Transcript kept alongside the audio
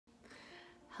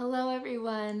Hello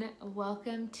everyone,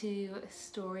 welcome to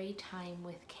Story Time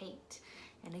with Cait.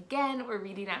 And again, we're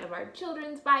reading out of our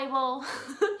children's Bible.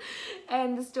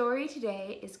 And the story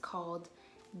today is called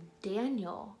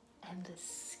Daniel and the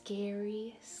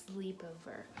Scary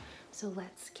Sleepover. So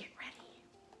let's get ready.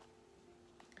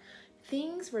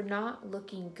 Things were not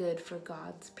looking good for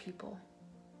God's people.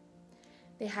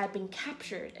 They had been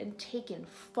captured and taken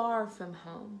far from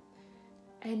home,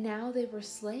 and now they were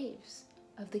slaves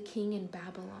of the king in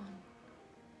Babylon.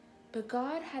 But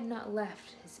God had not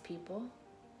left his people.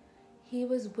 He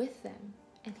was with them,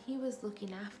 and he was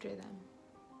looking after them.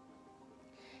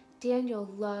 Daniel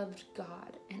loved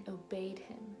God and obeyed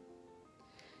him.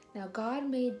 Now God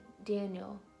made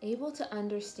Daniel able to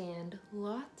understand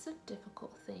lots of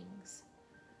difficult things.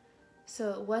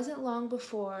 So it wasn't long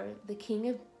before the king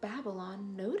of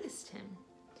Babylon noticed him.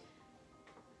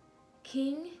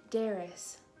 King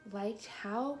Darius liked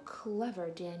how clever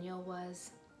Daniel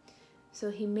was, so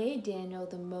he made Daniel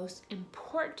the most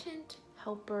important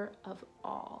helper of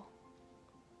all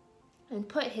and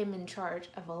put him in charge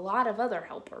of a lot of other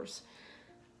helpers.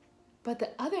 But the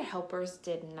other helpers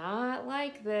did not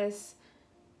like this.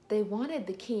 They wanted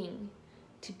the king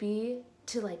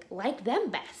to like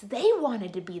them best. They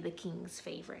wanted to be the king's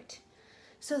favorite.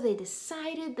 So they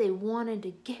decided they wanted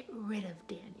to get rid of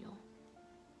Daniel.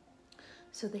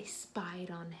 So they spied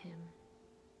on him.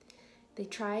 They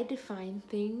tried to find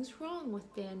things wrong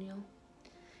with Daniel,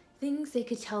 things they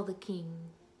could tell the king,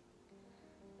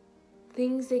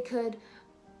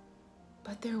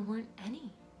 but there weren't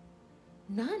any.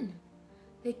 None.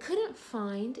 They couldn't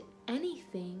find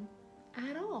anything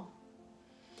at all.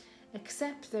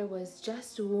 Except there was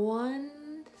just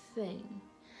one thing.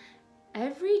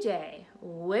 Every day,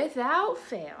 without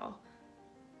fail,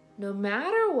 no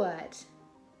matter what,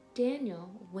 Daniel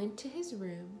went to his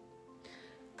room,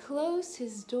 closed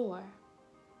his door,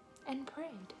 and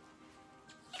prayed.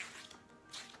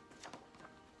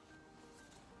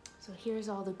 So here's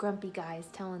all the grumpy guys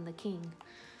telling the king.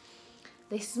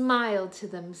 They smiled to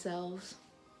themselves.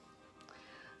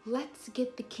 Let's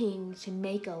get the king to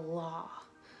make a law.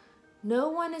 No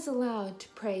one is allowed to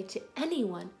pray to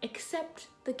anyone except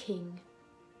the king.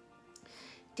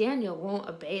 Daniel won't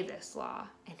obey this law,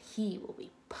 and he will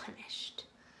be punished.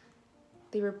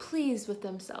 They were pleased with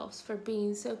themselves for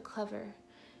being so clever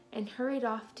and hurried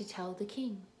off to tell the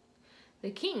king.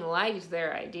 The king liked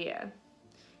their idea.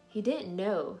 He didn't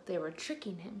know they were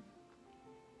tricking him.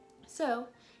 So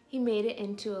he made it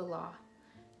into a law.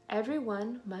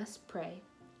 Everyone must pray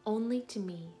only to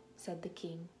me, said the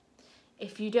king.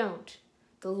 If you don't,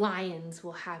 the lions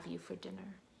will have you for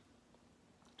dinner.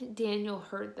 Daniel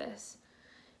heard this.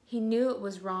 He knew it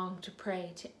was wrong to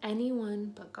pray to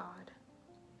anyone but God.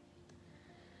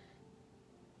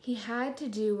 He had to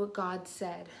do what God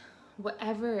said,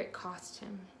 whatever it cost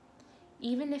him,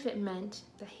 even if it meant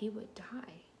that he would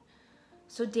die.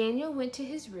 So Daniel went to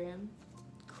his room,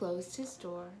 closed his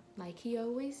door like he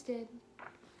always did,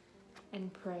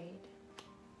 and prayed.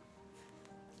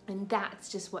 And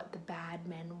that's just what the bad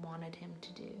men wanted him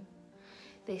to do.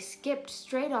 They skipped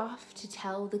straight off to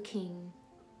tell the king,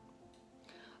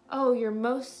 "Oh, your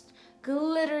most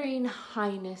glittering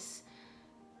highness,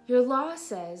 your law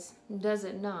says, does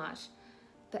it not,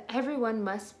 that everyone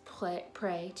must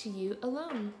pray to you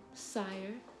alone,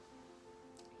 sire?"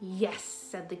 "Yes,"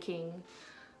 said the king.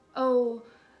 "Oh,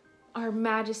 our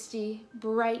majesty,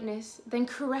 brightness, then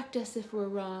correct us if we're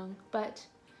wrong. But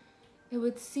it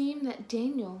would seem that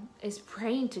Daniel is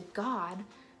praying to God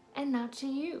and not to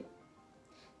you."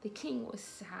 The king was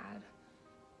sad.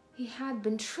 He had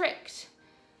been tricked.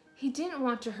 He didn't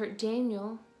want to hurt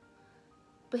Daniel,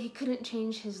 but he couldn't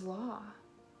change his law.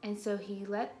 And so he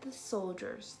let the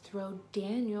soldiers throw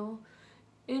Daniel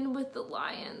in with the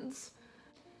lions.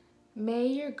 "May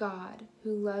your God,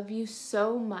 who loves you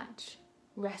so much,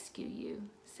 rescue you,"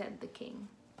 said the king.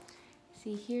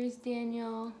 See, here's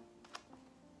Daniel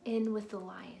in with the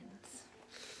lions.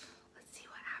 Let's see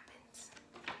what happens.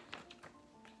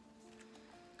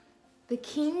 The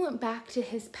king went back to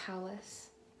his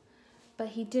palace, but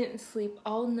he didn't sleep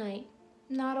all night,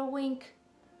 not a wink.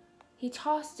 He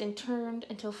tossed and turned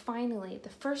until finally, the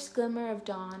first glimmer of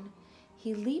dawn,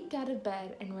 he leaped out of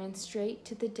bed and ran straight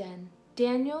to the den.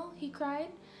 "Daniel," he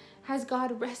cried, "has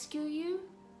God rescued you?"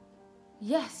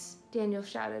 "Yes," Daniel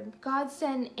shouted. "God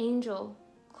sent an angel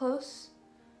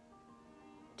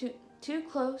too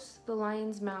close the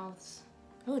lions' mouths."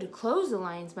 Oh, to close the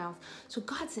lion's mouth. So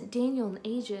God sent Daniel an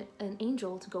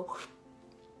angel to go.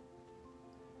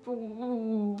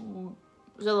 So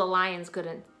the lions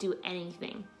couldn't do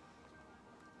anything.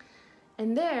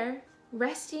 And there,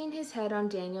 resting his head on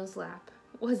Daniel's lap,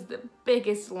 was the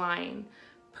biggest lion,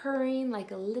 purring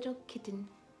like a little kitten.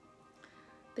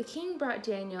 The king brought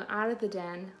Daniel out of the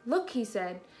den. "Look," he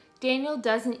said, "Daniel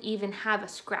doesn't even have a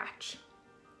scratch."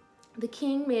 The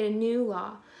king made a new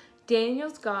law.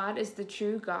 Daniel's God is the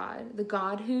true God, the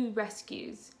God who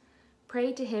rescues.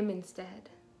 Pray to him instead.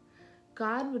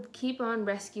 God would keep on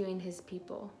rescuing his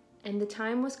people, and the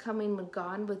time was coming when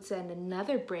God would send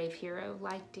another brave hero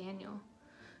like Daniel,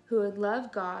 who would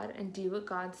love God and do what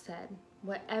God said,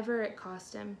 whatever it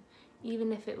cost him,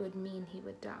 even if it would mean he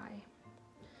would die.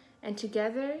 And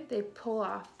together they pull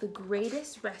off the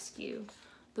greatest rescue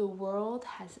the world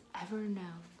has ever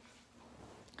known.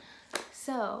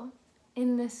 So,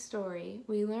 in this story,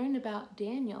 we learn about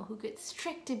Daniel, who gets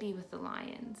tricked to be with the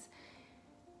lions.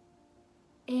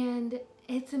 And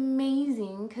it's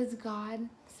amazing because God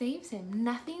saves him.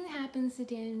 Nothing happens to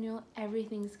Daniel.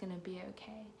 Everything's going to be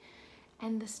okay.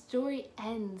 And the story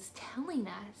ends telling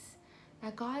us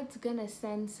that God's going to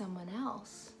send someone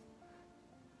else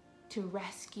to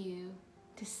rescue,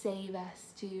 to save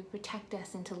us, to protect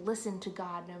us, and to listen to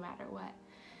God no matter what.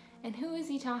 And who is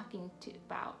he talking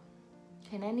about?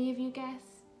 Can any of you guess?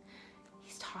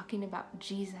 He's talking about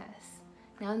Jesus.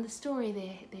 Now in the story,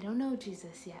 they don't know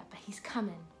Jesus yet, but he's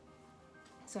coming.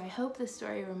 So I hope this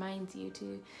story reminds you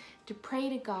to pray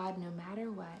to God no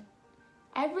matter what.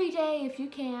 Every day if you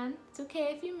can. It's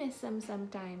okay if you miss him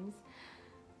sometimes.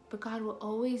 But God will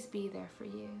always be there for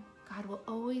you. God will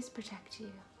always protect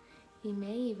you. He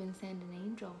may even send an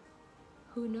angel.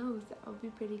 Who knows? That would be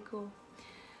pretty cool.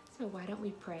 So why don't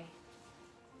we pray?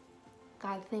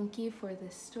 God, thank you for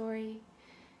this story.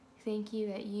 Thank you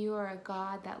that you are a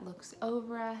God that looks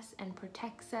over us and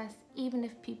protects us, even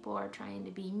if people are trying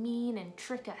to be mean and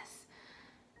trick us.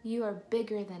 You are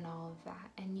bigger than all of that,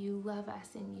 and you love us,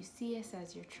 and you see us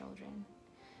as your children.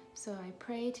 So I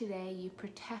pray today you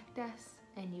protect us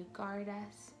and you guard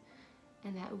us,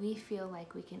 and that we feel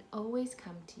like we can always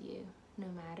come to you no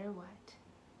matter what.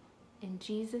 In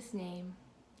Jesus' name,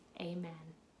 amen.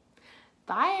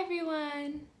 Bye,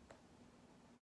 everyone.